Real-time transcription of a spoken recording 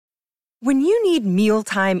When you need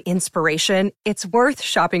mealtime inspiration, it's worth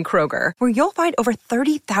shopping Kroger, where you'll find over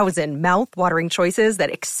 30,000 mouth-watering choices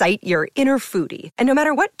that excite your inner foodie. And no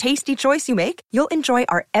matter what tasty choice you make, you'll enjoy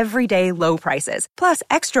our everyday low prices, plus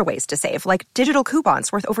extra ways to save, like digital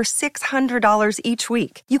coupons worth over $600 each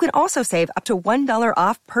week. You can also save up to $1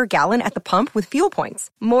 off per gallon at the pump with fuel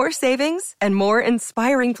points. More savings and more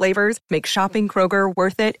inspiring flavors make shopping Kroger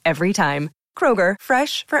worth it every time. Kroger,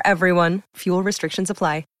 fresh for everyone. Fuel restrictions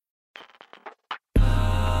apply.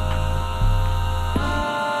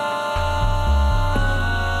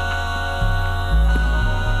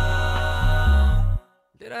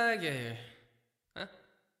 Did I get here? Huh?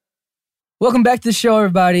 Welcome back to the show,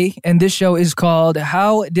 everybody. And this show is called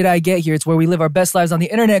How Did I Get Here? It's where we live our best lives on the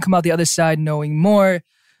internet, come out the other side knowing more,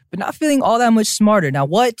 but not feeling all that much smarter. Now,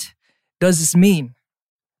 what does this mean?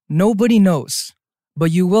 Nobody knows,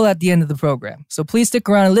 but you will at the end of the program. So please stick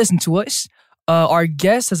around and listen to us. Our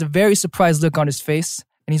guest has a very surprised look on his face,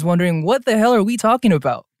 and he's wondering, what the hell are we talking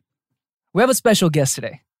about? We have a special guest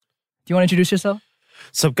today. Do you want to introduce yourself?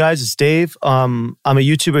 What's up, guys? It's Dave. I'm a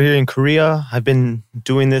YouTuber here in Korea. I've been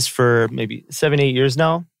doing this for maybe 7-8 years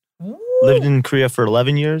now. Ooh. Lived in Korea for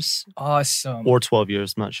 11 years. Awesome. Or 12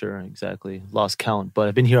 years. I'm not sure exactly. Lost count. But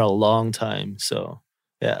I've been here a long time. So,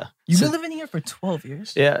 yeah. You've been living here for 12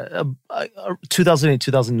 years? Yeah. 2008,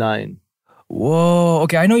 2009. Whoa.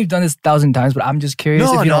 Okay, I know you've done this 1,000 times, but I'm just curious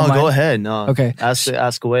if you don't mind. Go ahead. No. Okay.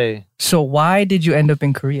 Ask away. So why did you end up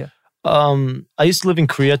in Korea? I used to live in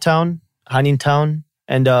Koreatown, Hanin Town.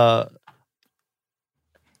 And to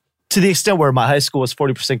the extent where my high school was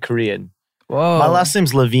 40% Korean. Whoa. My last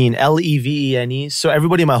name's Levine, Levene. So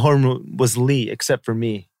everybody in my homeroom was Lee except for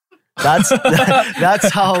me. That's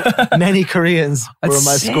how many Koreans were in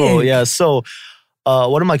my school. Yeah. So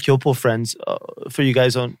one of my Kyopo friends, for you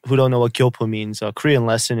guys who don't know what Kyopo means, a Korean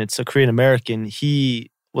lesson, it's a Korean American.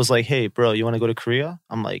 He was like, hey, bro, you want to go to Korea?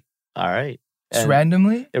 I'm like, all right. Just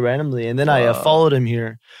randomly? Yeah, randomly. And then I followed him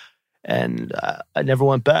here. And I never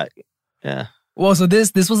went back. Yeah. Well, so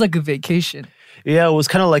this was like a vacation. Yeah, it was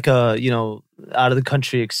kind of like a, out of the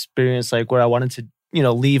country experience, like where I wanted to,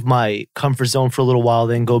 leave my comfort zone for a little while,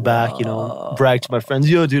 then go back, brag to my friends.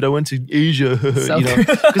 Yo, dude, I went to Asia, because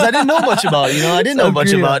I didn't know much about,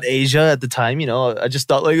 about Asia at the time, I just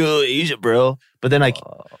thought like, oh, Asia, bro. But then I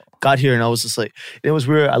got here and I was just like, it was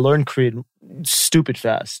weird. I learned Korean stupid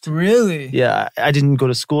fast. Really? Yeah, I didn't go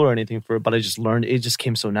to school or anything for it, but I just learned. It just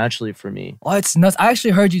came so naturally for me. Oh, it's nuts. I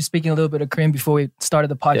actually heard you speaking a little bit of Korean before we started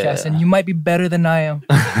the podcast, and you might be better than I am.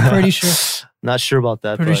 Pretty sure. Not sure about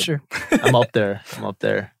that. Pretty sure. I'm up there.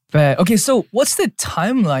 But, okay, so what's the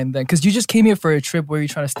timeline then? Because you just came here for a trip where you're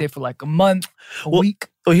trying to stay for like a month, a week.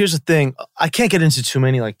 Well, here's the thing. I can't get into too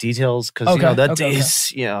many like details because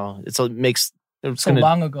It's so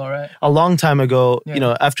long ago, right? A long time ago,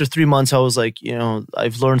 after 3 months, I was like,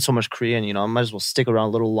 I've learned so much Korean, I might as well stick around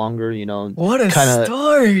a little longer, What a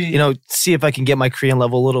story! See if I can get my Korean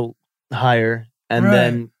level a little higher. And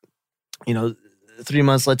then, 3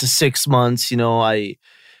 months led to 6 months, I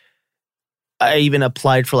even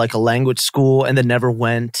applied for like a language school and then never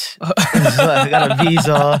went. So I got a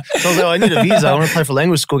visa. So I was like, I need a visa. I want to apply for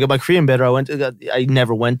language school, get my Korean better. I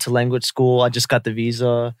never went to language school. I just got the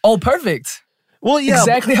visa. Oh, perfect. Well, yeah,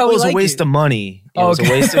 exactly how it was a waste of money. It was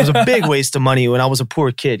a big waste of money when I was a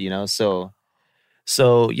poor kid, So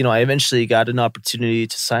I eventually got an opportunity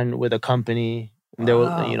to sign with a company. And there was,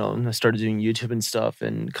 I started doing YouTube and stuff,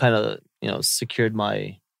 and kind of, secured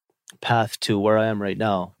my path to where I am right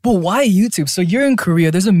now. But why YouTube? So you're in Korea.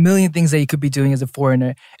 There's a million things that you could be doing as a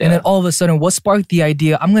foreigner, and then all of a sudden, what sparked the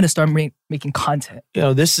idea? I'm going to start making content.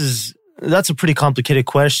 That's a pretty complicated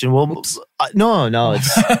question. Well, no,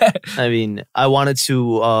 it's, I wanted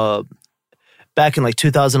to, back in like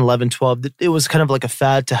 2011, 12, it was kind of like a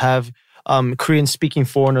fad to have Korean speaking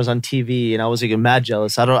foreigners on TV, and I was like mad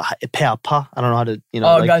jealous. I don't know how to,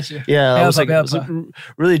 got you. Yeah, I was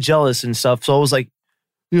really jealous and stuff. So I was like,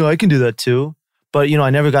 I can do that too. But, I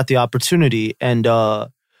never got the opportunity. And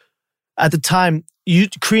at the time,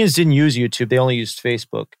 Koreans didn't use YouTube. They only used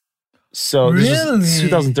Facebook. So this was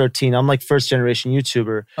 2013. I'm like first generation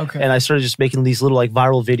YouTuber. Okay. And I started just making these little like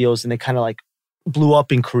viral videos, and they kind of like blew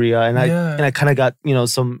up in Korea. And I kind of got,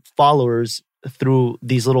 some followers through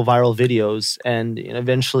these little viral videos. And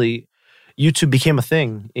eventually YouTube became a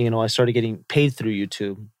thing. I started getting paid through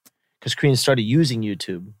YouTube because Koreans started using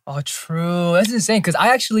YouTube. Oh, true. That's insane, because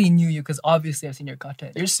I actually knew you because obviously I've seen your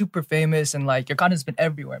content. You're super famous and like your content's been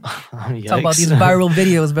everywhere, man. Talk about these viral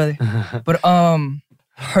videos, brother. But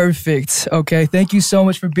Perfect. Okay. Thank you so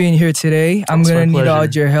much for being here today. I'm It's going to my need all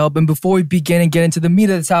pleasure. your help. And before we begin and get into the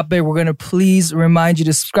meat of the topic, we're going to please remind you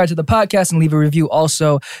to subscribe to the podcast and leave a review.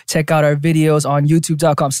 Also, check out our videos on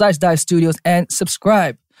youtube.com/Dive Studios and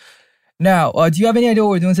subscribe. Now, do you have any idea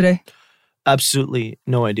what we're doing today? Absolutely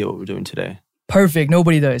no idea what we're doing today. Perfect.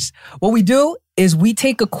 Nobody does. What we do is we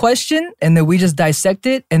take a question and then we just dissect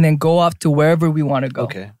it and then go off to wherever we want to go.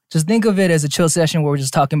 Okay. Just think of it as a chill session where we're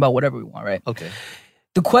just talking about whatever we want, right? Okay.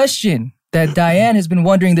 The question that Diane has been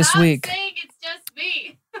wondering this Stop week, saying it's just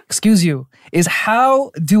me. excuse you, is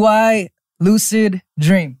how do I lucid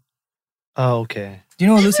dream? Oh, okay. Do you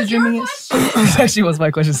know what This lucid was your dreaming is? This actually was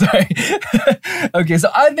my question, sorry. Okay, so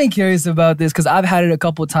I've been curious about this because I've had it a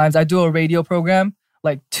couple of times. I do a radio program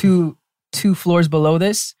like two floors below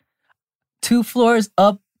this. 2 floors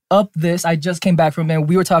up this. I just came back from it.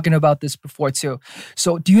 We were talking about this before too.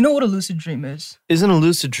 So do you know what a lucid dream is? Isn't a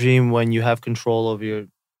lucid dream when you have control over your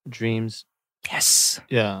dreams? Yes.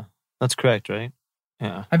 Yeah, that's correct, right?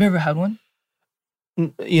 Yeah. Have you ever had one?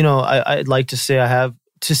 You know, I'd like to say I have,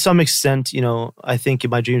 to some extent, you know, I think in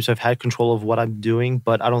my dreams I've had control of what I'm doing,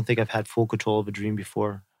 but I don't think I've had full control of a dream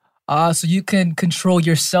before. So you can control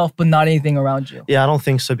yourself, but not anything around you. Yeah, I don't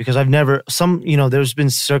think so because there's been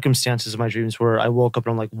circumstances in my dreams where I woke up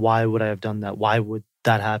and I'm like, why would I have done that? Why would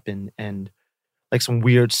that happen? And like some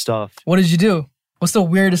weird stuff. What did you do? What's the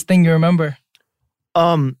weirdest thing you remember?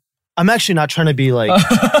 I'm actually not trying to be like,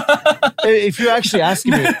 if you're actually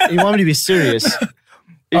asking me, you want me to be serious.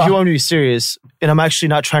 If you want me to be serious, and I'm actually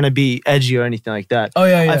not trying to be edgy or anything like that. Oh,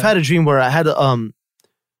 yeah. I've had a dream where I had,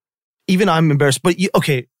 even I'm embarrassed, but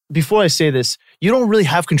okay, before I say this, you don't really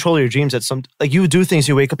have control of your dreams at some, like you do things,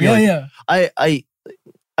 you wake up, you're like,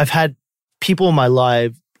 I've had people in my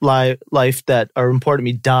life that are important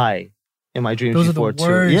to me die in my dreams Those before are the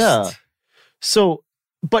worst. too. Yeah. So,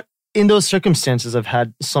 but in those circumstances, I've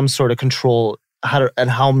had some sort of control how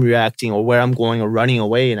I'm reacting or where I'm going or running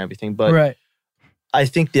away and everything. But Right. I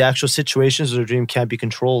think the actual situations of the dream can't be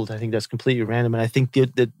controlled. I think that's completely random. And I think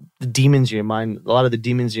the demons in your mind, a lot of the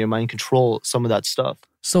demons in your mind control some of that stuff.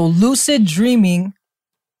 So lucid dreaming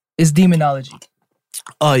is demonology.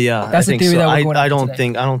 Oh yeah. That's the theory that we're going I over don't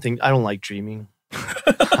like dreaming.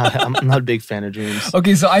 I'm not a big fan of dreams.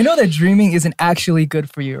 Okay, so I know that dreaming isn't actually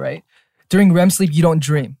good for you, right? During REM sleep, you don't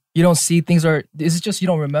dream. You don't see things, or is it just you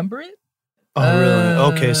don't remember it? Oh really?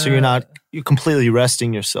 Okay, so you're completely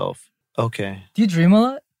resting yourself. Okay. Do you dream a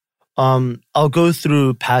lot? I'll go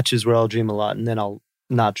through patches where I'll dream a lot and then I'll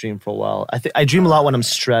not dream for a while. I dream a lot when I'm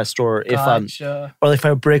stressed or if I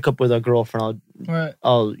break up with a girlfriend,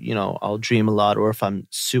 I'll dream a lot, or if I'm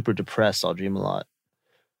super depressed, I'll dream a lot.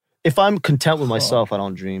 If I'm content with myself, I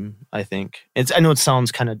don't dream, I think. I know it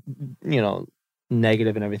sounds kind of,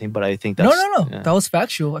 negative and everything, but I think that's... No. Yeah. That was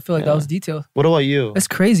factual. I feel like that was detailed. What about you? That's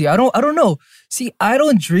crazy. I don't know. See, I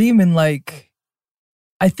don't dream in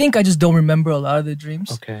I think I just don't remember a lot of the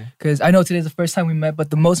dreams. Okay. Because I know today's the first time we met,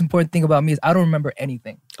 but the most important thing about me is I don't remember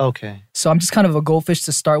anything. Okay. So I'm just kind of a goldfish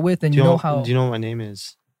to start with, and Do you know what my name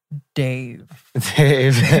is? Dave.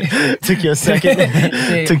 Dave. Took you a second.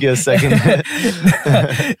 Dave. Took you a second.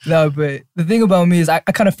 No, but the thing about me is I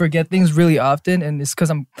kind of forget things really often, and it's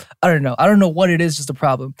because I don't know what it is, just a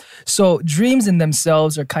problem. So dreams in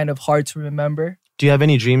themselves are kind of hard to remember. Do you have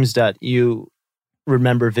any dreams that you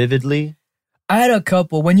remember vividly? I had a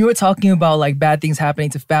couple. When you were talking about bad things happening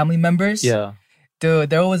to family members, Yeah. dude,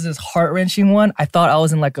 there was this heart-wrenching one. I thought I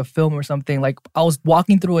was in a film or something. I was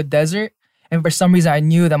walking through a desert, and for some reason I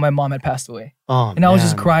knew that my mom had passed away. Oh, and I was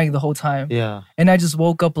just crying the whole time. Yeah. And I just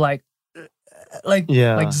woke up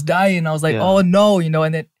just dying. I was like, oh no,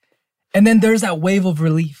 and then there's that wave of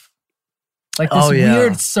relief. This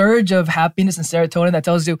weird surge of happiness and serotonin that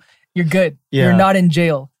tells you you're good. Yeah. You're not in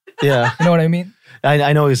jail. Yeah. You know what I mean?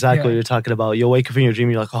 I know exactly what you're talking about. You'll wake up in your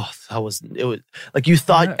dream, you're like, oh, it was like you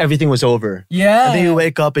thought everything was over. Yeah. And then you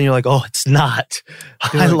wake up and you're like, oh, it's not.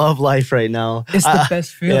 Dude, I love life right now. It's the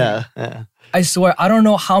best feeling. Yeah. I swear, I don't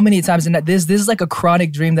know how many times, and this is a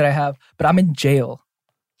chronic dream that I have, but I'm in jail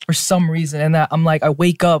for some reason. And I'm I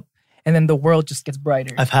wake up and then the world just gets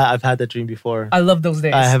brighter. I've had that dream before. I love those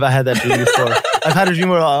days. I had that dream before. I've had a dream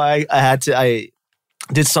where I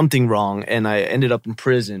did something wrong and I ended up in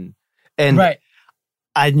prison. And right.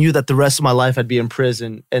 I knew that the rest of my life I'd be in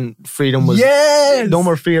prison and freedom was no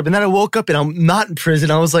more freedom. And then I woke up and I'm not in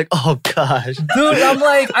prison. I was like, oh gosh. Dude, I'm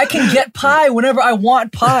I can get pie whenever I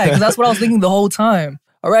want pie. Because that's what I was thinking the whole time.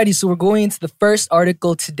 Alrighty, so we're going into the first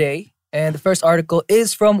article today. And the first article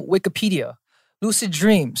is from Wikipedia. Lucid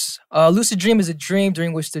dreams. Lucid dream is a dream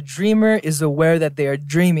during which the dreamer is aware that they are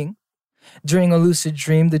dreaming. During a lucid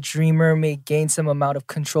dream, the dreamer may gain some amount of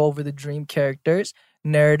control over the dream characters.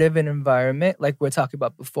 narrative and environment, like we are talking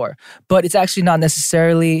about before. But it's actually not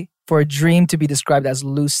necessarily for a dream to be described as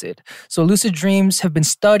lucid. So lucid dreams have been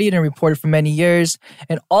studied and reported for many years.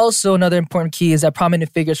 And also another important key is that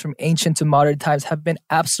prominent figures from ancient to modern times have been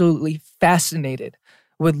absolutely fascinated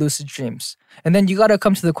with lucid dreams. And then you got to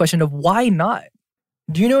come to the question of why not?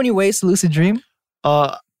 Do you know any ways to lucid dream?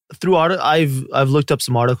 Through I've looked up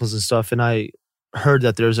some articles and stuff, and I heard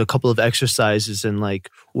that there's a couple of exercises and like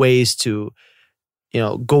ways to,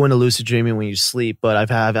 go into lucid dreaming when you sleep.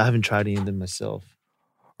 But I haven't tried any of them myself.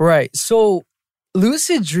 Right. So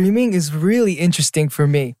lucid dreaming is really interesting for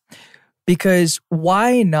me because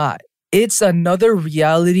why not? It's another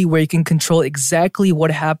reality where you can control exactly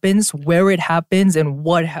what happens, where it happens, and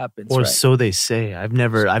what happens. Or right? so they say. I've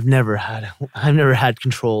never had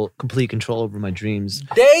complete control over my dreams.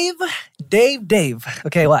 Dave.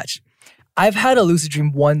 Okay, watch. I've had a lucid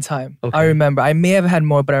dream one time. Okay. I remember. I may have had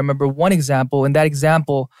more, but I remember one example, and that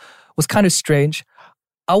example was kind of strange.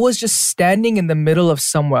 I was just standing in the middle of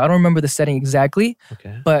somewhere. I don't remember the setting exactly,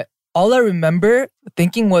 but all I remember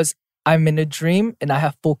thinking was, I'm in a dream and I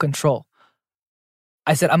have full control.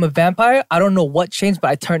 I said, I'm a vampire. I don't know what changed, but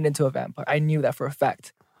I turned into a vampire. I knew that for a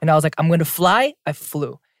fact. And I was like, I'm going to fly. I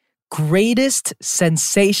flew. Greatest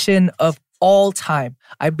sensation of all time.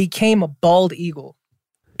 I became a bald eagle.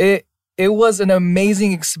 It was an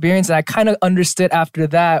amazing experience. And I kind of understood after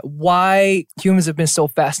that why humans have been so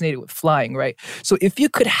fascinated with flying, right? So if you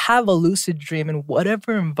could have a lucid dream in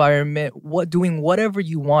whatever environment, doing whatever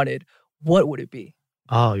you wanted, what would it be?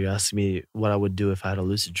 Oh, you're asking me what I would do if I had a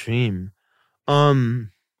lucid dream.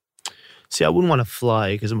 See, I wouldn't want to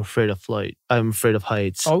fly because I'm afraid of flight. I'm afraid of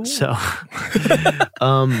heights. Oh. So,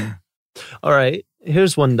 all right.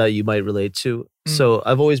 Here's one that you might relate to. So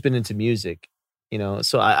I've always been into music,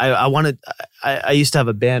 So I used to have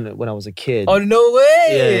a band when I was a kid. Oh, no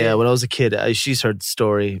way! Yeah. When I was a kid, she's heard the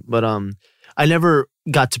story, but I never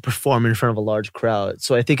got to perform in front of a large crowd.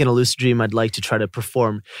 So I think in a lucid dream, I'd like to try to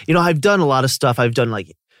perform. I've done a lot of stuff. I've done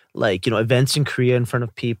like events in Korea in front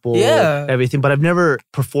of people, everything. But I've never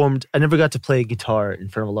performed. I never got to play guitar in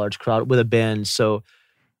front of a large crowd with a band. So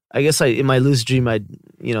I guess in my lucid dream, I'd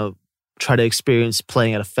try to experience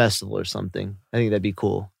playing at a festival or something. I think that'd be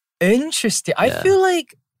cool. Interesting. Yeah.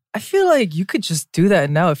 I feel like you could just do that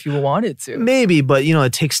now if you wanted to. Maybe, but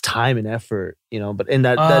it takes time and effort, But in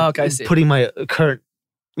that putting my current,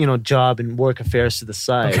 job and work affairs to the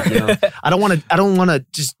side, I don't want to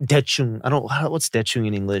just daechung. What's daechung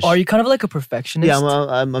in English? Are you kind of like a perfectionist? Yeah,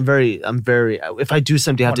 I'm very. If I do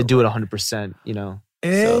something, I have to do it 100%.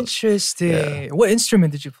 Interesting. So, yeah. What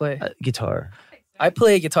instrument did you play? Guitar. I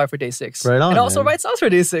play guitar for Day 6. Right on. And also man. write songs for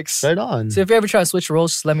Day 6. Right on. So if you ever try to switch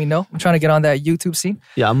roles, just let me know. I'm trying to get on that YouTube scene.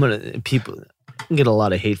 Yeah, people get a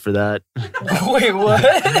lot of hate for that. Wait, what?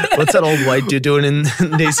 What's that old white dude doing in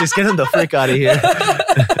Day 6? Get him the frick out of here.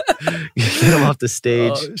 Get him off the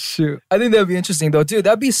stage. Oh, shoot. I think that'd be interesting though. Dude,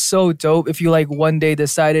 that'd be so dope if you like one day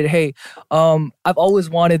decided, hey, I've always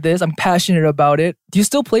wanted this. I'm passionate about it. Do you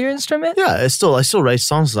still play your instrument? Yeah, I still write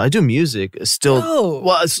songs. I do music. It's still,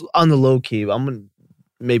 well, it's on the low key. I'm going to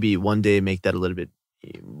maybe one day make that a little bit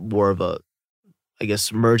more of a, I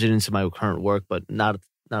guess, merge it into my current work, but not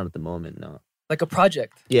at the moment, no. Like a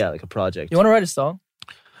project? Yeah, like a project. You want to write a song?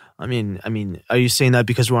 I mean, are you saying that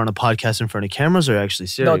because we're on a podcast in front of cameras, or actually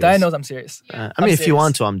serious? No, Diane knows I'm serious. If you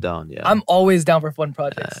want to, I'm down. Yeah, I'm always down for fun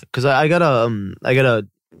projects. Because I got a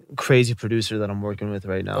crazy producer that I'm working with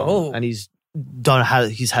right now, and he's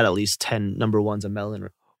had at least 10 number ones on Melon.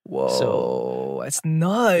 Whoa, so, that's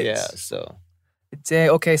nuts. Yeah, so.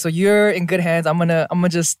 Okay, so you're in good hands. I'm gonna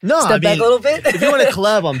just step back a little bit. If you want to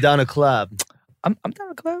collab, I'm down to collab. I'm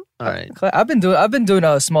down to collab. All right. I've been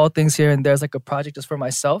doing small things here and there's like a project just for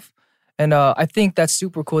myself, and I think that's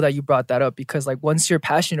super cool that you brought that up because like once you're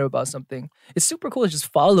passionate about something, it's super cool to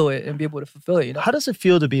just follow it and be able to fulfill it. How does it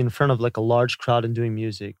feel to be in front of like a large crowd and doing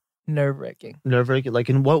music? Nerve-wracking. Like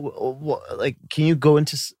in what like can you go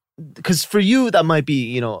into? Because for you that might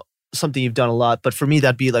be something you've done a lot, but for me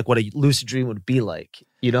that'd be like what a lucid dream would be like.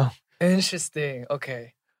 Interesting.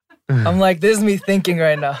 Okay. I'm like, this is me thinking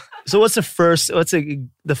right now. So what's the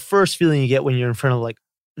first feeling you get when you're in front of like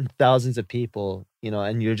thousands of people,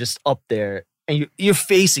 and you're just up there and you're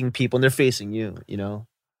facing people and they're facing you,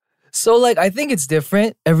 So like, I think it's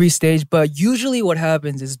different every stage, but usually what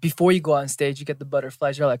happens is before you go on stage, you get the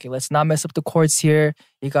butterflies. You're like, okay, let's not mess up the chords here.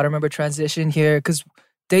 You got to remember transition here. Because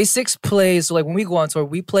Day 6 plays, so like when we go on tour,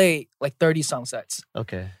 we play like 30 song sets.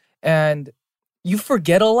 Okay. And you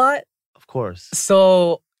forget a lot. Of course.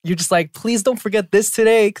 So you're just like, please don't forget this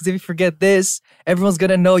today, because if you forget this, everyone's going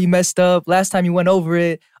to know you messed up. Last time you went over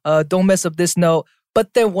it, don't mess up this note.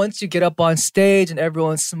 But then once you get up on stage and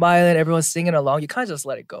everyone's smiling, everyone's singing along, you kind of just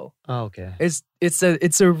let it go. Oh, okay. It's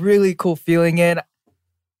a really cool feeling, and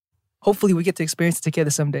hopefully we get to experience it together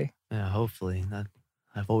someday. Yeah, hopefully.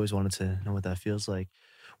 I've always wanted to know what that feels like.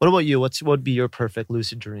 What about you? What would be your perfect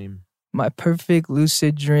lucid dream? My perfect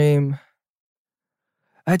lucid dream.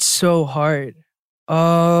 That's so hard.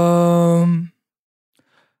 I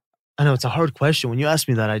know it's a hard question. When you asked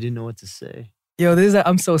me that, I didn't know what to say. Yo,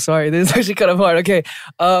 I'm so sorry. This is actually kind of hard. Okay.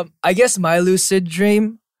 I guess my lucid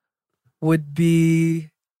dream would be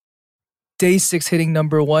Day 6 hitting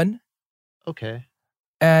number 1. Okay.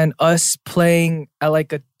 And us playing at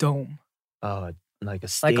like a dome. Oh, like a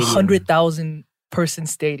stadium. Like 100,000 person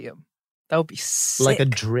stadium. That would be sick. Like a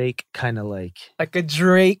Drake kind of like. Like a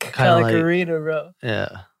Drake kind of like arena, bro.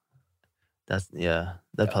 Yeah.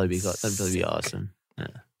 That'd probably be awesome. Yeah.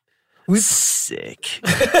 Sick.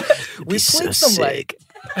 We played some sick.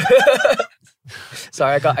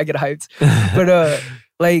 Sorry, I get hyped. But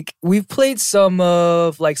like we've played some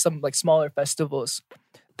smaller festivals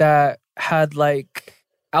that had like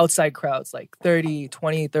outside crowds, like 30,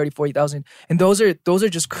 20, 30, 40,000. And those are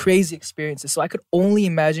just crazy experiences. So I could only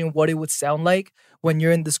imagine what it would sound like when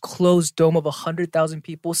you're in this closed dome of 100,000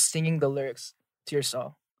 people singing the lyrics to your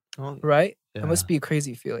song. Oh, right? Yeah. It must be a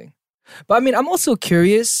crazy feeling. But I mean, I'm also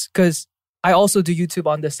curious because I also do YouTube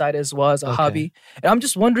on this side as well as a hobby. And I'm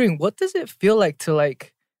just wondering, what does it feel like to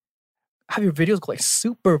like have your videos go like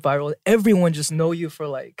super viral? Everyone just know you for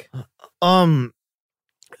like...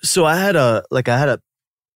 So I had a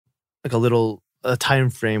little time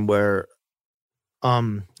frame where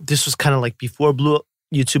this was kind of like before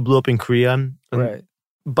YouTube blew up in Korea. Right.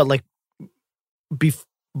 But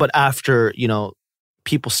but after,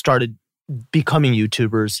 people started becoming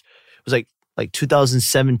YouTubers, it was like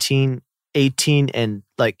 2017, 18, and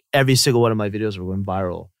like every single one of my videos were going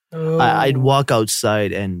viral. Oh. I'd walk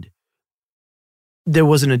outside and there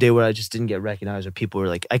wasn't a day where I just didn't get recognized, or people were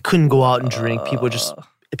like, I couldn't go out and drink.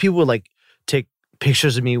 People would like take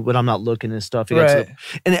pictures of me when I'm not looking and stuff. Right.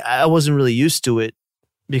 And I wasn't really used to it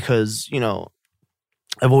because,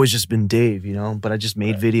 I've always just been Dave, but I just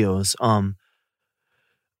made videos.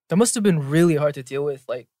 That must have been really hard to deal with,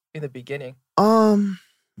 like in the beginning.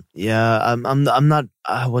 Yeah,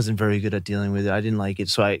 I wasn't very good at dealing with it. I didn't like it.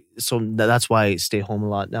 So that's why I stay home a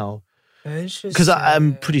lot now. Because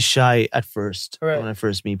I'm pretty shy at first. Right. When I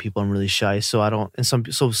first meet people, I'm really shy. So I don't. And some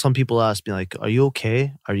people ask me like, "Are you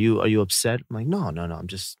okay? Are you upset?" I'm like, "No. I'm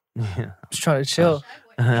just trying to chill."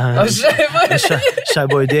 Shy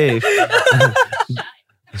boy Dave.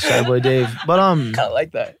 Shy boy Dave. But kind of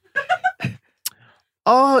like that.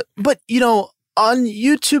 But on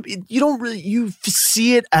YouTube, you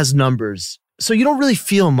see it as numbers, so you don't really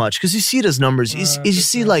feel much because you see it as numbers. You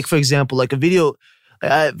see, like for example, like a video.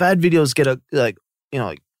 I've had videos get like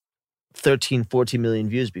 13, 14 million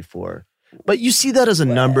views before, but you see that as a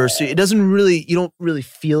number, so you don't really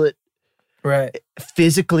feel it right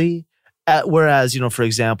physically. Whereas for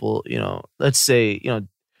example, let's say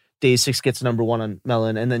Day 6 gets number 1 on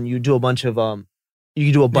Melon, and then you do a bunch of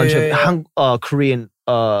Korean.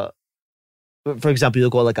 For example, you'll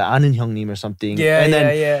go like a 아는 형님 or something, and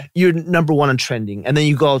then you're number 1 on trending, and then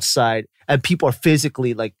you go outside and people are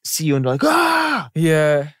physically like see you and they're like, ah,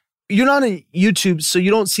 yeah. You're not on YouTube, so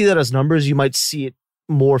you don't see that as numbers. You might see it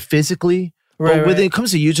more physically. Right, but when it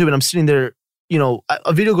comes to YouTube, and I'm sitting there,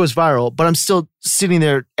 a video goes viral, but I'm still sitting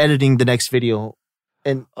there editing the next video,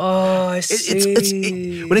 and I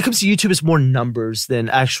see. When it comes to YouTube, it's more numbers than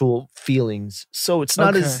actual feelings. So it's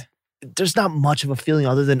not there's not much of a feeling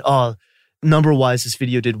other than number-wise, this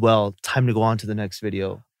video did well. Time to go on to the next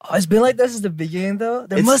video. Oh, it's been like this since the beginning, though.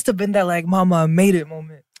 There must have been that like "Mama, I made it"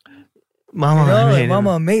 moment. Mama,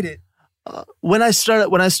 I made it. When I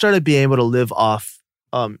started being able to live off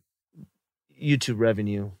YouTube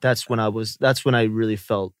revenue, that's when I really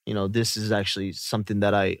felt this is actually something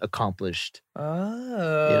that I accomplished.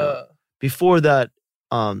 Before that,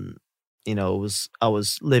 I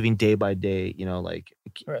was living day by day,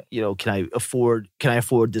 right. Can I afford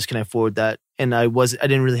this? Can I afford that? And I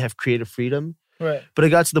didn't really have creative freedom. Right. But it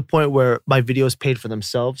got to the point where my videos paid for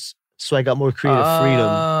themselves. So I got more creative freedom.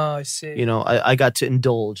 I see. I got to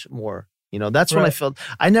indulge more. That's when I felt,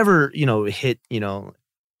 I never, hit, I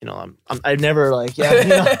never like,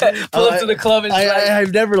 pull up to the club and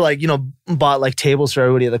I've never like, bought like tables for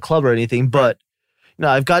everybody at the club or anything. But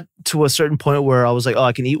I've got to a certain point where I was like,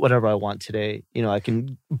 I can eat whatever I want today. I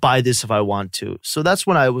can buy this if I want to. So that's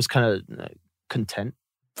when I was kind of content.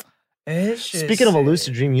 Speaking of a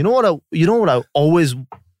lucid dream, you know what I always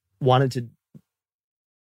wanted to.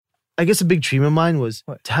 I guess a big dream of mine was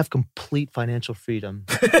What? to have complete financial freedom.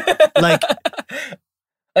 Like,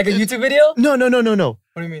 Like a YouTube video? no.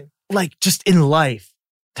 What do you mean? Like just in life,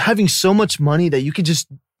 having so much money that you could just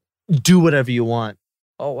do whatever you want.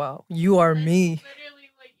 Oh wow. You are me.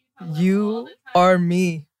 You are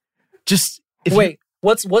me. Just if Wait,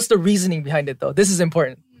 what's the reasoning behind it though? This is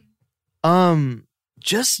important.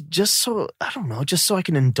 Just so I don't know, just so I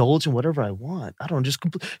can indulge in whatever I want. I don't know,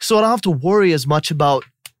 so I don't have to worry as much about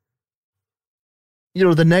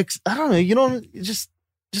the next. I don't know. Just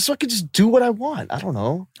so I can just do what I want. I don't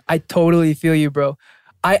know. I totally feel you, bro.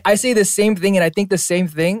 I say the same thing, and I think the same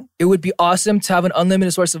thing. It would be awesome to have an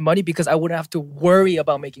unlimited source of money because I wouldn't have to worry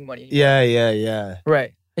about making money anymore. Yeah.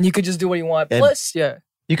 Right. And you could just do what you want. And Plus, yeah.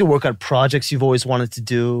 you could work on projects you've always wanted to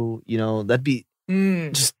do. That'd be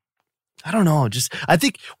just. I don't know. Just I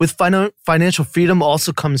think with financial freedom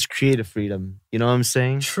also comes creative freedom. You know what I'm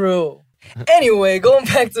saying? True. Anyway, going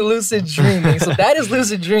back to lucid dreaming. So that is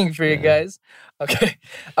lucid dreaming for you guys. Okay.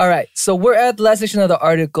 All right. So we're at the last section of the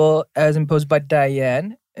article as imposed by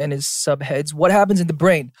Diane and his subheads. What happens in the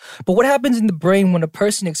brain? But what happens in the brain when a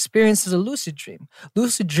person experiences a lucid dream?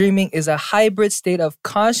 Lucid dreaming is a hybrid state of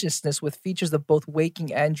consciousness with features of both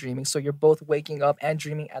waking and dreaming. So you're both waking up and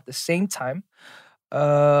dreaming at the same time.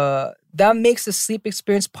 That makes the sleep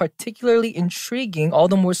experience particularly intriguing, all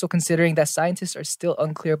the more so considering that scientists are still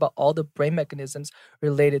unclear about all the brain mechanisms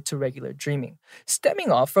related to regular dreaming.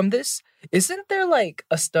 Stemming off from this, isn't there like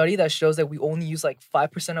a study that shows that we only use like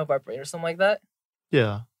 5% of our brain or something like that?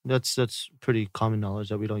 Yeah, that's pretty common knowledge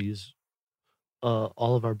that we don't use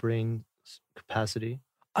all of our brain capacity.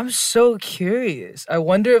 I'm so curious. I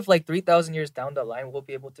wonder if like 3,000 years down the line, we'll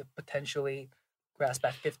be able to potentially grasp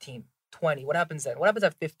at 15. 20. What happens then? What happens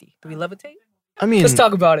at 50? Do we levitate? I mean, let's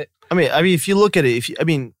talk about it. I mean, if you look at it,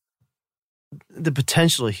 the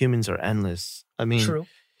potential of humans are endless. I mean, True.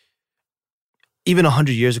 Even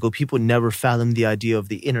 100 years ago, people never fathomed the idea of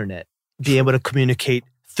the internet being able to communicate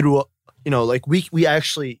through, like we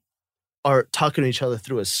actually are talking to each other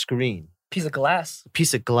through a screen, Piece of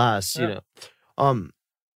glass. Yeah.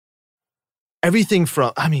 Everything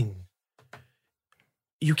from, I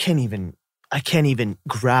can't even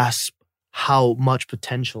grasp how much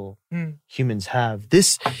potential humans have.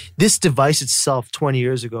 This device itself 20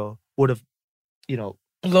 years ago would have,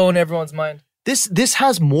 blown everyone's mind. This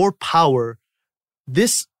has more power.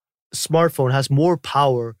 This smartphone has more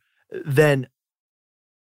power than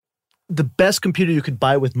the best computer you could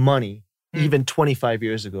buy with money even 25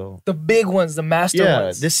 years ago. The big ones, the master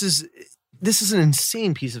ones. This is an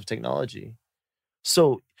insane piece of technology.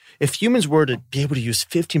 So if humans were to be able to use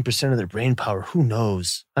 15% of their brain power, who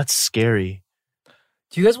knows? That's scary.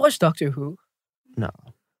 Do you guys watch Doctor Who? No.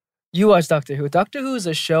 You watch Doctor Who. Doctor Who is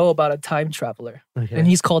a show about a time traveler. Okay. And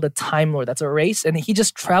he's called a Time Lord. That's a race. And he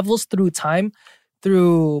just travels through time,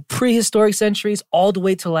 through prehistoric centuries, all the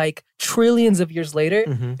way to like trillions of years later.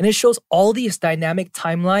 Mm-hmm. And it shows all these dynamic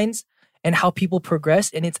timelines and how people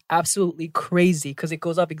progress. And it's absolutely crazy because it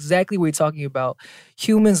goes up exactly what you're talking about.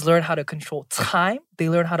 Humans learn how to control time. They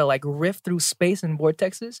learn how to like rift through space and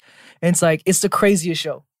vortexes. And it's like, it's the craziest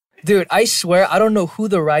show. Dude, I swear, I don't know who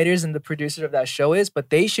the writers and the producer of that show is,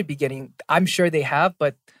 but they should be getting, I'm sure they have,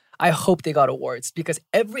 but I hope they got awards because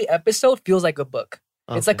every episode feels like a book.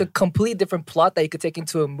 Okay. It's like a complete different plot that you could take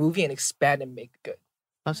into a movie and expand and make it good.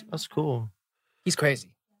 That's cool. He's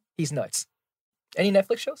crazy. He's nuts. Any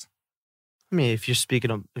Netflix shows? I mean, if you're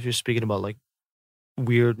speaking about like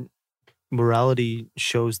weird morality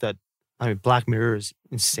shows Black Mirror is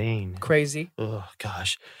insane. Crazy. Oh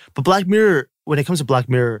gosh. But Black Mirror, when it comes to Black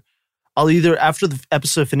Mirror, I'll either, after the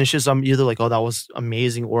episode finishes, I'm either like, oh, that was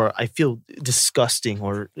amazing, or I feel disgusting,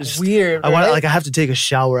 or just weird. I have to take a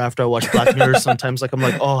shower after I watch Black Mirror sometimes. Like I'm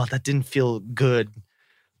like, oh, that didn't feel good.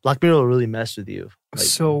 Black Mirror will really mess with you. Like,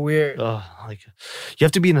 so weird. Like you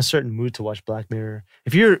have to be in a certain mood to watch Black Mirror.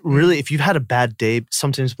 If you've had a bad day,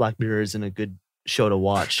 sometimes Black Mirror isn't a good show to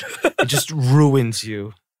watch. It just ruins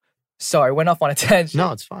you. Sorry, went off on a tangent.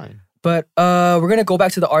 No, it's fine. But we're gonna go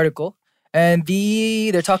back to the article, and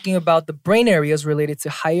they're talking about the brain areas related to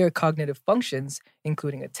higher cognitive functions,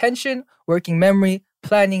 including attention, working memory,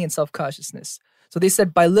 planning, and self-consciousness. So they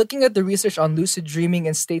said by looking at the research on lucid dreaming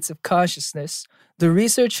and states of consciousness, the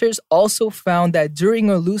researchers also found that during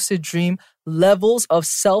a lucid dream, levels of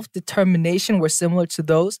self-determination were similar to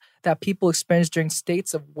those that people experience during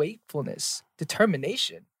states of wakefulness.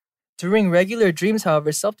 Determination. During regular dreams,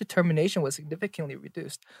 however, self-determination was significantly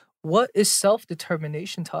reduced. What is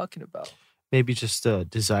self-determination talking about? Maybe just a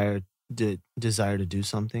desire to do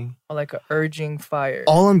something. Or like a urging fire.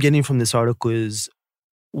 All I'm getting from this article is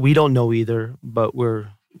we don't know either, but we're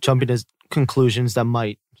jumping to conclusions that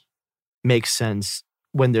might makes sense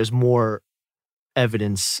when there's more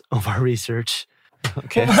evidence of our research.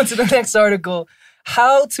 Okay. Move on to the next article.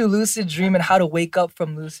 How to lucid dream and how to wake up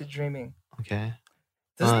from lucid dreaming. Okay.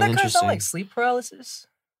 Doesn't that kind of sound like sleep paralysis?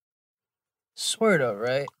 Sort of,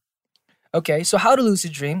 right? Okay, so how to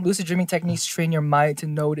lucid dream. Lucid dreaming techniques train your mind to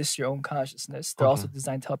notice your own consciousness. They're also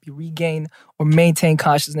designed to help you regain or maintain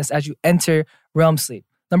consciousness as you enter REM sleep.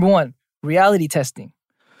 Number 1, reality testing.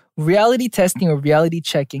 Reality testing or reality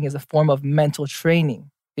checking is a form of mental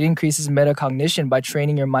training. It increases metacognition by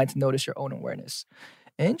training your mind to notice your own awareness.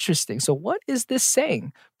 Interesting. So what is this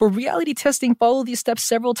saying? For reality testing, follow these steps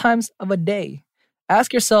several times of a day.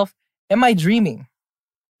 Ask yourself, am I dreaming?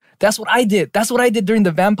 That's what I did. That's what I did during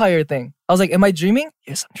the vampire thing. I was like, am I dreaming?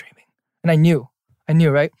 Yes, I'm dreaming. And I knew,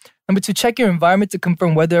 right? Number 2, check your environment to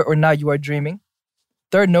confirm whether or not you are dreaming.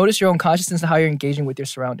 Third, notice your own consciousness and how you're engaging with your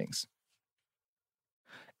surroundings.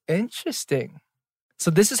 Interesting.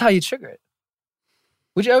 So this is how you trigger it.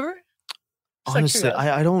 Would you ever? Honestly,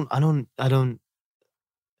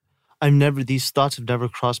 these thoughts have never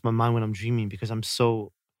crossed my mind when I'm dreaming because I'm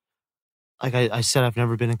so, like I said, I've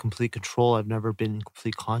never been in complete control. I've never been in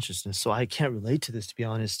complete consciousness. So I can't relate to this, to be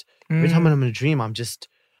honest. Every time I'm in a dream, I'm just...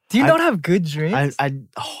 Do you not have good dreams?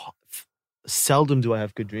 Seldom do I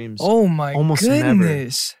have good dreams. Oh my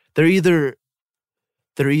goodness. Never.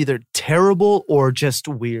 They're either terrible or just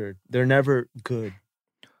weird. They're never good.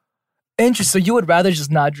 Interesting. So you would rather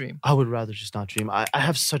just not dream? I would rather just not dream. I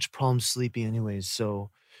have such problems sleeping anyways. So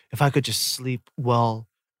if I could just sleep well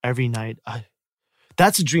every night,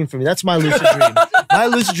 that's a dream for me. That's my lucid dream. My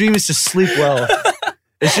lucid dream is to sleep well.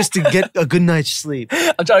 It's just to get a good night's sleep.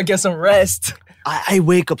 I'm trying to get some rest. I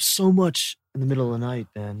wake up so much in the middle of the night,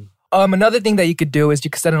 man. Another thing that you could do is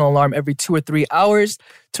you could set an alarm every 2 or 3 hours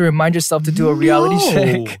to remind yourself to do a reality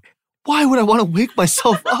check. Why would I want to wake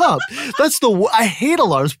myself up? I hate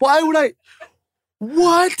alarms. Why would I?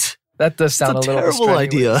 What? That does sound a little terrible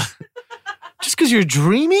idea. Just because you're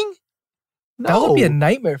dreaming? No. That would be a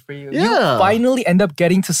nightmare for you. Yeah. You finally end up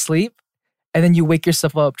getting to sleep, and then you wake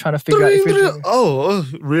yourself up trying to figure out if you're dreaming. Oh,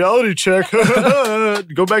 reality check.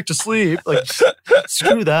 Go back to sleep. Like,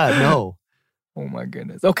 screw that. No. Oh my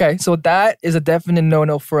goodness. Okay, so that is a definite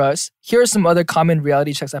no-no for us. Here are some other common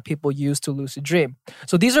reality checks that people use to lucid dream.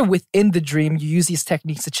 So these are within the dream. You use these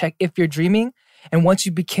techniques to check if you're dreaming. And once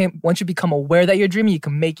you become aware that you're dreaming, you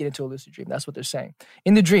can make it into a lucid dream. That's what they're saying.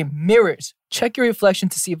 In the dream, mirrors. Check your reflection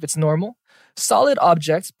to see if it's normal. Solid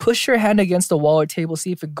objects. Push your hand against the wall or table,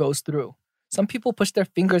 see if it goes through. Some people push their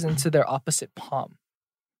fingers into their opposite palm.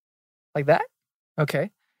 Like that?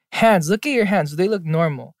 Okay. Hands. Look at your hands. Do they look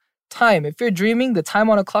normal? Time. If you're dreaming, the time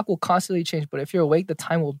on a clock will constantly change. But if you're awake, the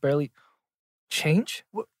time will barely change.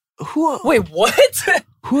 Wait, what?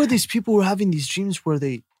 Who are these people who are having these dreams where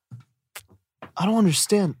they... I don't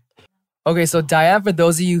understand. Okay, so Diane, for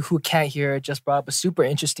those of you who can't hear, just brought up a super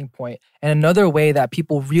interesting point. And another way that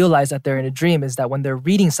people realize that they're in a dream is that when they're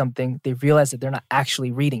reading something, they realize that they're not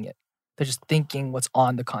actually reading it. They're just thinking what's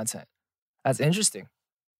on the content. That's interesting.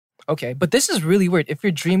 Okay, but this is really weird. If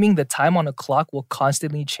you're dreaming, the time on a clock will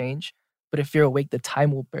constantly change. But if you're awake, the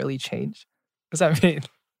time will barely change. What does that mean?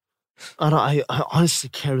 I honestly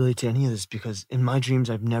can't relate to any of this because in my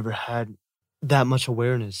dreams, I've never had that much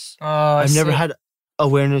awareness. I've never had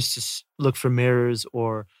awareness to look for mirrors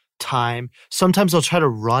or time. Sometimes I'll try to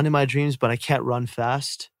run in my dreams, but I can't run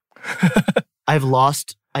fast. I've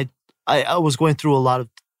lost... I was going through a lot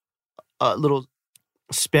of little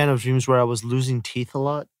span of dreams where I was losing teeth a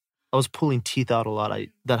lot. I was pulling teeth out a lot.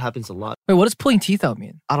 That happens a lot. Wait, what does pulling teeth out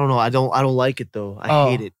mean? I don't know. I don't like it though.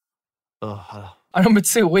 I hate it. Number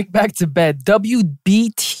 2, wake back to bed.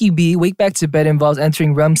 WBTB, wake back to bed, involves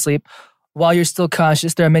entering REM sleep while you're still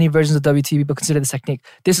conscious. There are many versions of WTB, but consider this technique.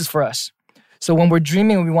 This is for us. So when we're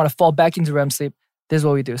dreaming and we want to fall back into REM sleep, this is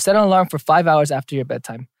what we do. Set an alarm for 5 hours after your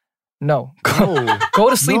bedtime. No. Go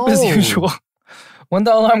to sleep as usual. When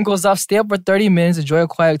the alarm goes off, stay up for 30 minutes, enjoy a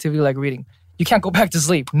quiet activity like reading. You can't go back to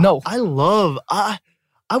sleep. No. I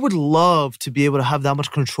would love to be able to have that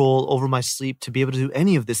much control over my sleep to be able to do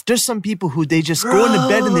any of this. There's some people who they just go into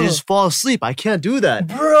bed and they just fall asleep. I can't do that.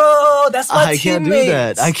 Bro, that's my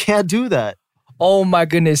teammates. I can't do that. Oh my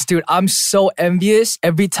goodness, dude. I'm so envious.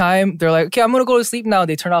 Every time they're like, okay, I'm going to go to sleep now.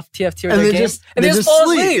 They turn off TFT or their game. And they just fall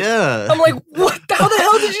asleep. Yeah. I'm like, how the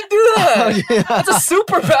hell did you do that? Yeah. That's a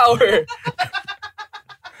superpower.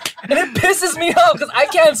 And it pisses me off because I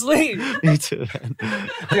can't sleep. Me too, man.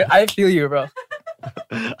 Dude, I feel you, bro.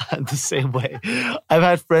 I'm the same way. I've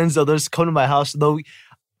had friends, they'll just come to my house,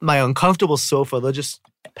 my uncomfortable sofa, they'll just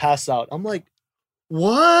pass out. I'm like,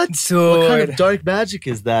 what? Dude. What kind of dark magic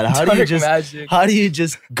is that? How do you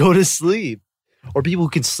just go to sleep? Or people who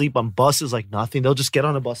can sleep on buses like nothing. They'll just get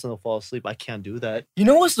on a bus and they'll fall asleep. I can't do that. You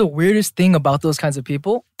know what's the weirdest thing about those kinds of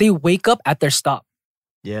people? They wake up at their stop.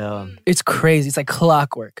 Yeah. It's crazy. It's like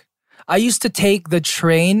clockwork. I used to take the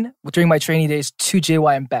train during my training days to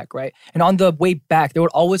JY and back, right? And on the way back, there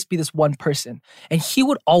would always be this one person. And he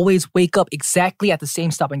would always wake up exactly at the same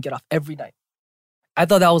stop and get off every night. I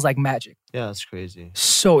thought that was like magic. Yeah, that's crazy.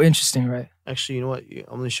 So interesting, right? Actually, you know what?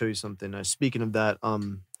 I'm going to show you something. Speaking of that,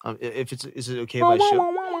 if is it okay if I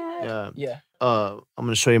show? Yeah. I'm going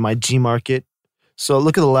to show you my G Market. So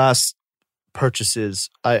look at the last purchases.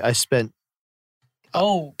 I spent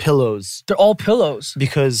pillows. They're all pillows.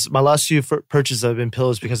 Because my last few purchases have been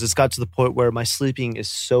pillows because it's got to the point where my sleeping is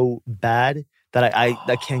so bad that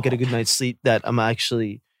I can't get a good night's sleep that I'm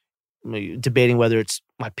actually debating whether it's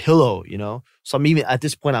my pillow, you know? So I'm even, at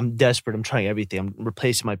this point, I'm desperate. I'm trying everything. I'm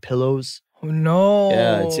replacing my pillows. Oh, no.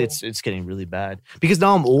 Yeah, it's getting really bad. Because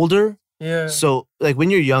now I'm older. Yeah. So, like, when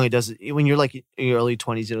you're young, it doesn't, when you're like in your early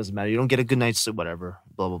 20s, it doesn't matter. You don't get a good night's sleep, whatever,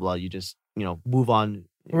 blah, blah, blah. You just, move on.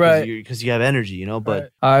 Right. Because you have energy, But right.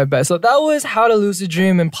 I bet. So that was how to lucid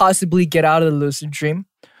dream and possibly get out of the lucid dream.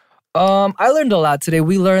 I learned a lot today.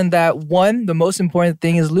 We learned that one, the most important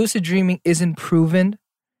thing is lucid dreaming isn't proven.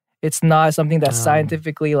 It's not something that's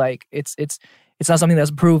scientifically it's not something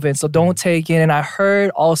that's proven. So don't take it. And I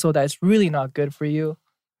heard also that it's really not good for you.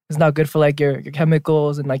 It's not good for like your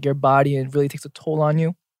chemicals and like your body, and it really takes a toll on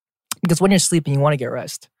you. Because when you're sleeping, you want to get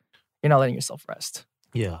rest. You're not letting yourself rest.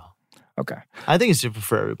 Yeah. Okay. I think it's different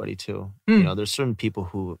for everybody too. There's certain people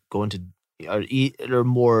who go into are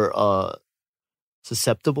more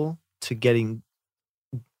susceptible to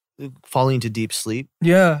falling into deep sleep.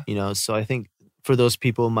 Yeah. So I think for those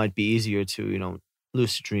people it might be easier to,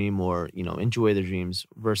 lucid dream or, enjoy their dreams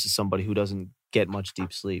versus somebody who doesn't get much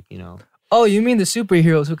deep sleep, Oh, you mean the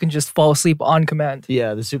superheroes who can just fall asleep on command?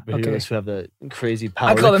 Yeah, the superheroes who have the crazy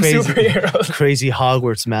power. I call them superheroes. Crazy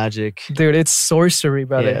Hogwarts magic. Dude, it's sorcery,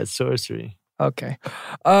 brother. Yeah, it's sorcery. Okay.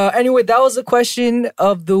 Anyway, that was the question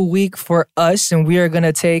of the week for us, and we are going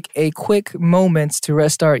to take a quick moment to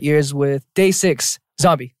rest our ears with Day 6,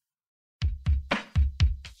 Zombie.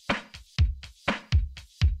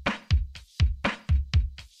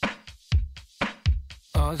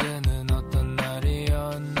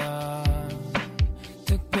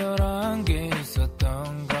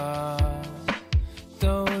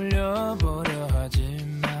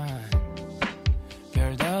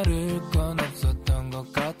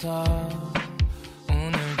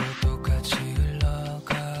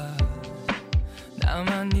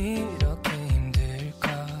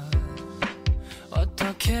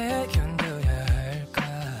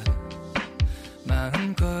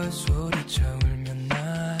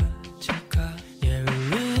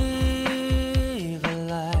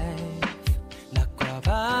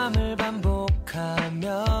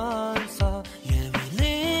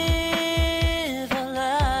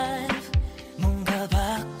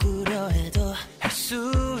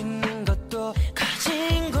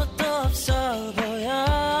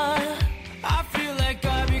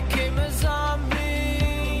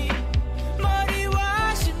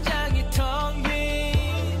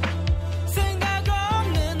 생각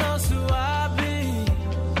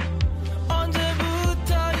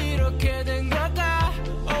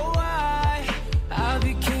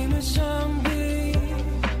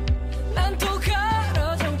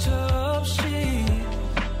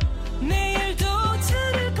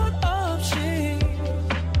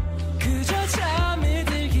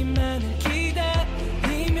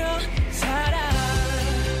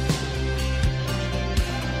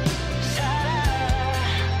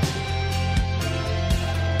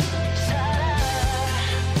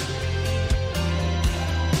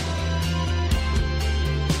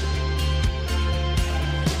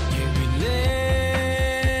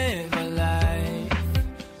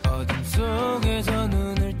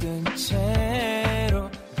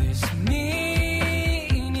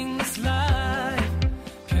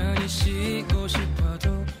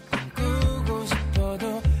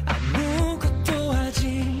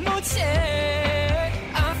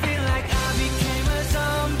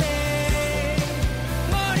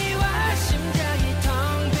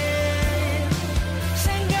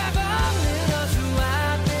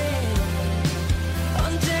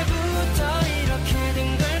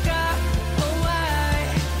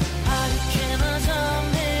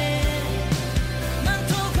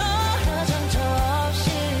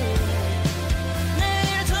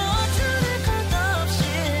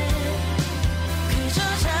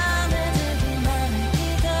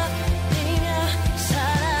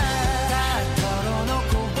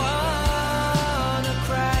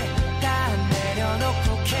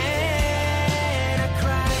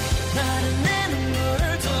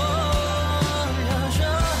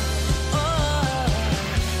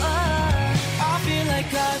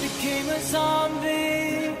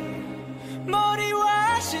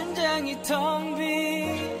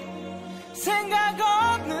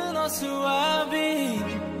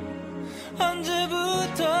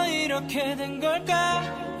언제부터 이렇게 된 걸까?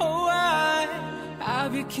 Oh, I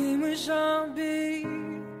became a zombie.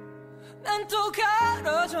 난 또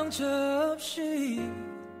가로 정처없이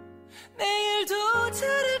내일도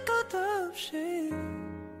다를 것 없이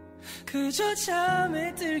그저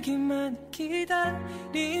잠에 들기만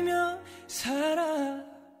기다리며 살아.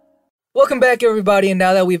 Welcome back, everybody. And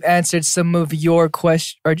now that we've answered some of your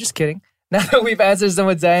questions, or just kidding, now that we've answered some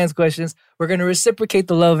of Diane's questions, we're going to reciprocate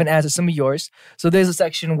the love and answer some of yours. So there's a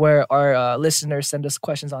section where our listeners send us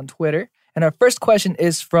questions on Twitter. And our first question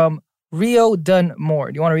is from Rio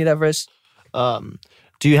Dunmore. Do you want to read that verse?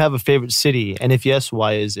 Do you have a favorite city? And if yes,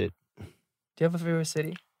 why is it? Do you have a favorite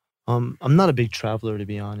city? I'm not a big traveler, to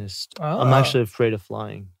be honest. Oh. I'm actually afraid of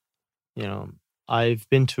flying. You know, I've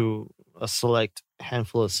been to a select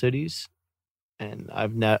handful of cities, and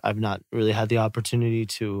I've not really had the opportunity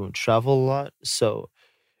to travel a lot. So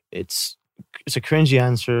it's a cringy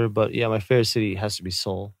answer, but yeah, my favorite city has to be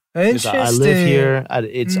Seoul. Interesting. I live here.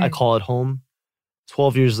 I call it home.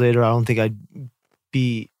 12 years later, I don't think I'd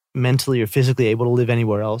be mentally or physically able to live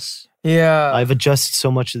anywhere else. Yeah. I've adjusted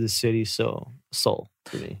so much to the city, so Seoul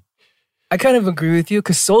for me. I kind of agree with you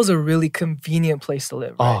because Seoul's a really convenient place to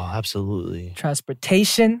live, right? Oh, absolutely.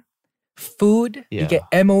 Transportation, food, Yeah. you get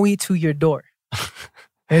MOE to your door.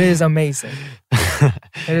 It is amazing. It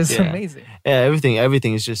is Yeah. amazing. Yeah,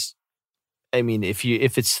 everything is just, I mean, if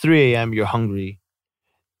it's 3 a.m., you're hungry,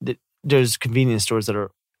 there's convenience stores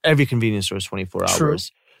every convenience store is 24 hours. True.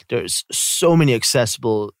 There's so many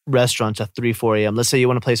accessible restaurants at 3, 4 a.m. Let's say you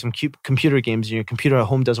want to play some computer games and your computer at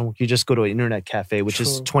home doesn't work. You just go to an internet cafe, which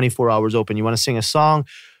is True. 24 hours open. You want to sing a song,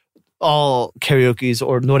 all karaoke's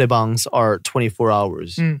or norebangs are 24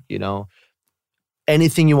 hours, you know.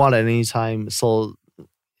 Anything you want at any time,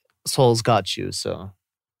 Seoul's got you, so.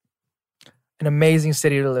 An amazing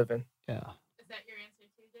city to live in. Yeah. Is that your answer,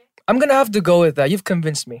 TJ? I'm going to have to go with that. You've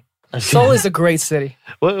convinced me. Seoul is a great city.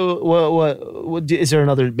 What is there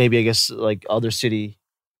another, maybe I guess, like other city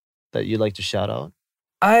that you'd like to shout out?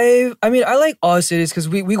 I mean, I like all cities because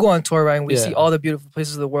we go on tour, right? And we Yeah. see all the beautiful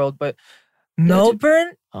places of the world. But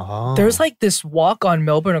Melbourne, Uh-huh. there's like this walk on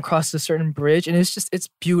Melbourne across a certain bridge, and it's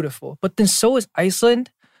beautiful. But then so is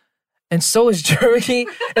Iceland, and so is Germany,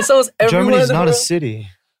 and so is everywhere in Germany's the not a world. city.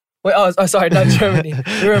 Wait, sorry, not Germany.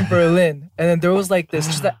 We were in Berlin, and then there was like this.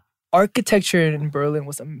 Just the architecture in Berlin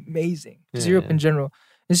was amazing. Just Yeah, Europe yeah. in general.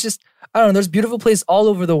 It's just, I don't know. There's beautiful places all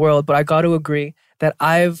over the world, but I got to agree that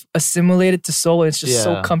I've assimilated to Seoul, and it's just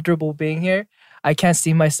so Yeah. comfortable being here. I can't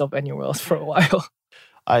see myself anywhere else for a while.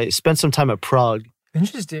 I spent some time at Prague,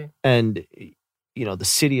 Interesting. and you know the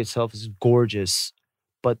city itself is gorgeous.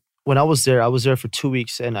 But when I was there for 2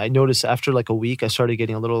 weeks, and I noticed after like a week, I started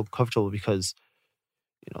getting a little comfortable because,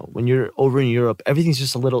 you know, when you're over in Europe, everything's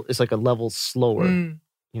just it's like a level slower. Mm,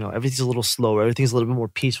 You know, everything's a little slower. Everything's a little bit more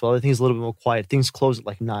peaceful. Everything's a little bit more quiet. Things close at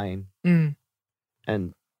like 9. mm.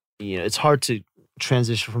 And, you know, it's hard to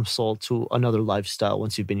transition from Seoul to another lifestyle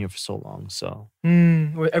once you've been here for so long. So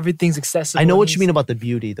Where everything's accessible. I know what and you mean about the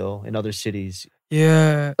beauty, though, in other cities.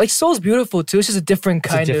 Yeah. Like Seoul's beautiful too. It's just a different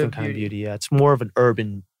It's kind a different of kind of beauty. beauty. Yeah, it's more of an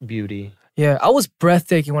urban beauty. Yeah. I was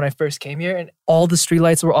breathtaking when I first came here, and all the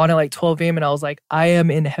streetlights were on at like 12 a.m. and I was like, I am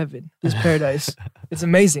in heaven. This is paradise. It's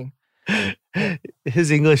amazing.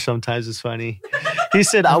 His English sometimes is funny. He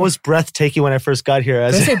said, I was breathtaking when I first got here.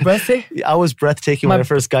 Did I say breathtaking? I was breathtaking when I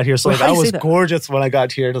first got here. So Wait, like, how I do you was say that? gorgeous when I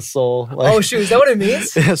got here to Seoul. Like, Oh, shoot. Is that what it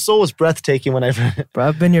means? Seoul was breathtaking when I Bro,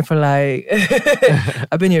 I've been here for like,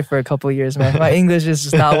 I've been here for a couple of years, man. My English is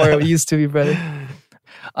just not where it used to be, brother.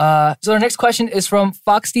 So our next question is from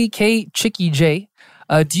Foxy K Chicky J.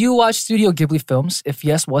 Do you watch Studio Ghibli films? If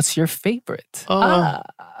yes, what's your favorite?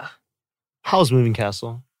 How's Moving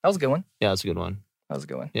Castle? That was a good one. Yeah, that's a good one. That was a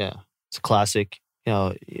good one. Yeah, it's a classic. You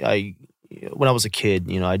know, when I was a kid,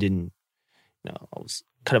 you know, I was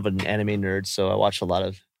kind of an anime nerd, so I watched a lot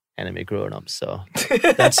of anime growing up. So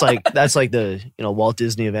that's like the, you know, Walt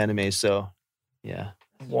Disney of anime. So yeah,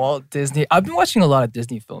 Walt Disney. I've been watching a lot of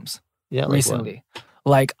Disney films yeah, like what? recently.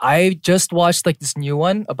 Like I just watched like this new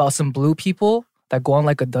one about some blue people that go on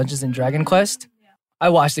like a Dungeons and Dragon quest. I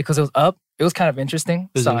watched it because it was up. It was kind of interesting.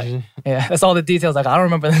 Is it Sorry. interesting? Yeah, that's all the details. Like I don't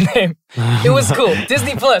remember the name. It was cool.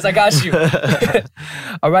 Disney Plus, I got you.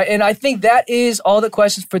 All right, and I think that is all the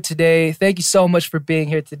questions for today. Thank you so much for being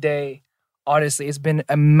here today. Honestly, it's been an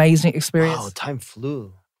amazing experience. Wow, time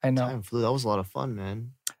flew. I know. Time flew. That was a lot of fun,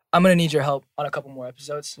 man. I'm gonna need your help on a couple more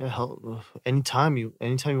episodes. Yeah, hell, anytime you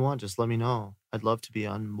want, just let me know. I'd love to be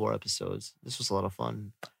on more episodes. This was a lot of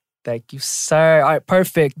fun. Thank you, sir. All right,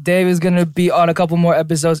 perfect. Dave is going to be on a couple more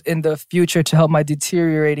episodes in the future to help my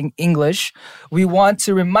deteriorating English. We want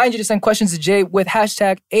to remind you to send questions to Jay with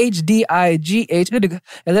hashtag HDIGH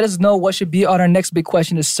and let us know what should be on our next big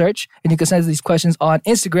question to search. And you can send us these questions on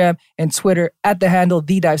Instagram and Twitter at the handle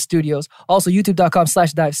The Dive Studios. Also,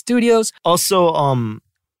 youtube.com/Dive Studios. Also,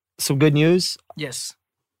 some good news. Yes.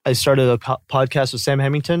 I started a podcast with Sam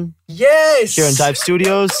Hemington. Yes. Here in Dive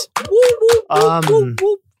Studios.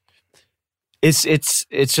 It's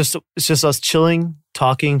just us chilling,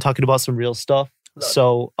 talking about some real stuff.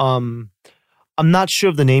 So I'm not sure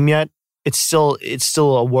of the name yet. It's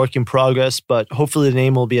still a work in progress, but hopefully the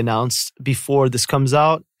name will be announced before this comes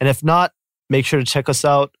out. And if not, make sure to check us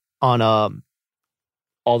out on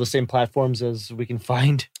all the same platforms as we can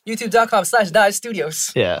find. youtube.com/Dive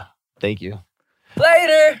Studios. Yeah. Thank you.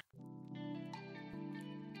 Later.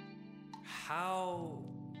 How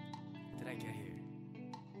did I get here?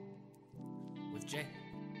 With Jay?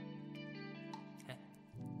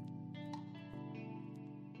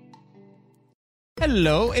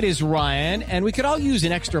 Hello, it is Ryan, and we could all use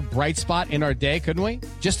an extra bright spot in our day, couldn't we?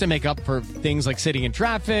 Just to make up for things like sitting in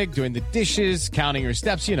traffic, doing the dishes, counting your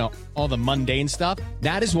steps, all the mundane stuff.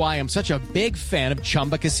 That is why I'm such a big fan of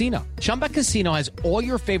Chumba Casino. Chumba Casino has all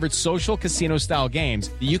your favorite social casino-style games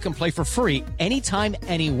that you can play for free anytime,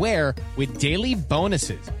 anywhere with daily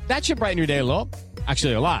bonuses. That should brighten your day a little.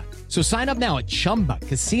 Actually, a lot. So sign up now at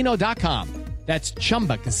ChumbaCasino.com. That's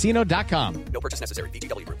ChumbaCasino.com. No purchase necessary.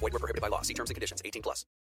 VGW Group. Void where prohibited by law. See terms and conditions. 18+.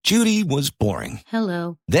 Judy was boring.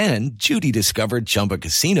 Hello. Then Judy discovered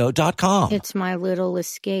ChumbaCasino.com. It's my little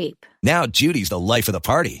escape. Now Judy's the life of the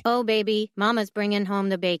party. Oh, baby, mama's bringing home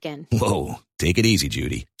the bacon. Whoa, take it easy,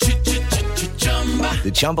 Judy.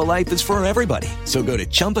 The Chumba life is for everybody. So go to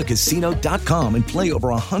ChumbaCasino.com and play over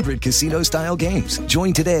 100 casino-style games.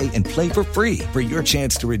 Join today and play for free for your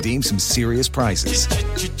chance to redeem some serious prizes.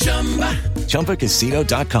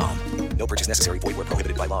 ChumbaCasino.com. No purchase necessary. Void where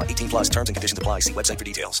prohibited by law. 18+. Terms and conditions apply. See website for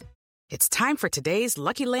details. It's time for today's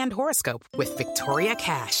Lucky Land horoscope with Victoria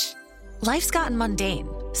Cash. Life's gotten mundane,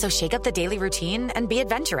 so shake up the daily routine and be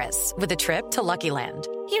adventurous with a trip to Lucky Land.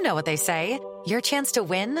 You know what they say. Your chance to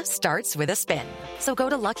win starts with a spin. So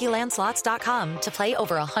go to LuckyLandSlots.com to play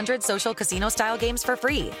over 100 social casino-style games for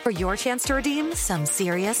free for your chance to redeem some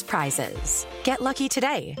serious prizes. Get lucky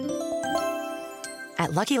today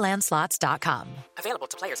at LuckyLandSlots.com. Available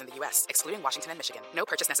to players in the U.S., excluding Washington and Michigan. No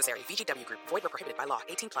purchase necessary. VGW Group. Void where prohibited by law.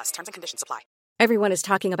 18+. Terms and conditions apply. Everyone is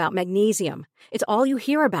talking about magnesium. It's all you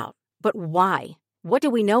hear about. But why? What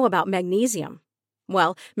do we know about magnesium?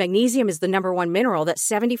 Well, magnesium is the number one mineral that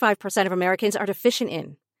 75% of Americans are deficient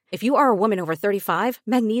in. If you are a woman over 35,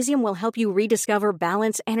 magnesium will help you rediscover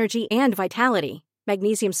balance, energy, and vitality.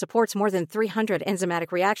 Magnesium supports more than 300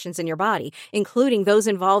 enzymatic reactions in your body, including those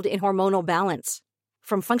involved in hormonal balance.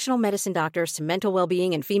 From functional medicine doctors to mental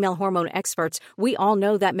well-being and female hormone experts, we all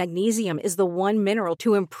know that magnesium is the one mineral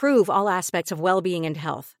to improve all aspects of well-being and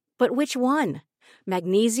health. But which one?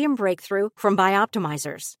 Magnesium Breakthrough from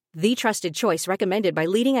Bioptimizers, the trusted choice recommended by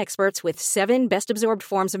leading experts with 7 best-absorbed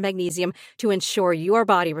forms of magnesium to ensure your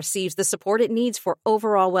body receives the support it needs for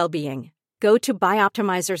overall well-being. Go to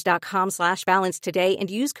bioptimizers.com/balance today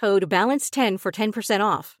and use code BALANCE10 for 10%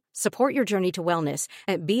 off. Support your journey to wellness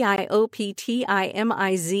at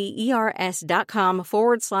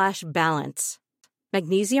bioptimizers.com/balance.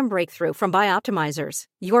 Magnesium Breakthrough from Bioptimizers,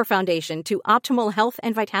 your foundation to optimal health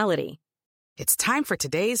and vitality. It's time for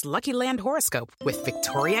today's Lucky Land horoscope with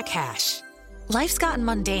Victoria Cash. Life's gotten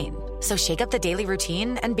mundane, so shake up the daily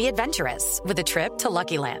routine and be adventurous with a trip to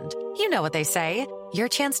Lucky Land. You know what they say. Your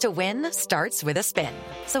chance to win starts with a spin.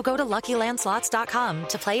 So go to LuckyLandSlots.com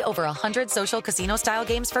to play over 100 social casino-style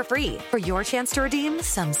games for free for your chance to redeem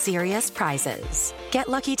some serious prizes. Get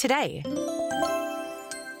lucky today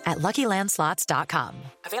at LuckyLandSlots.com.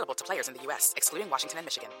 Available to players in the U.S., excluding Washington and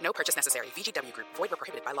Michigan. No purchase necessary. VGW Group. Void where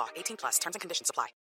prohibited by law. 18+. Terms and conditions apply.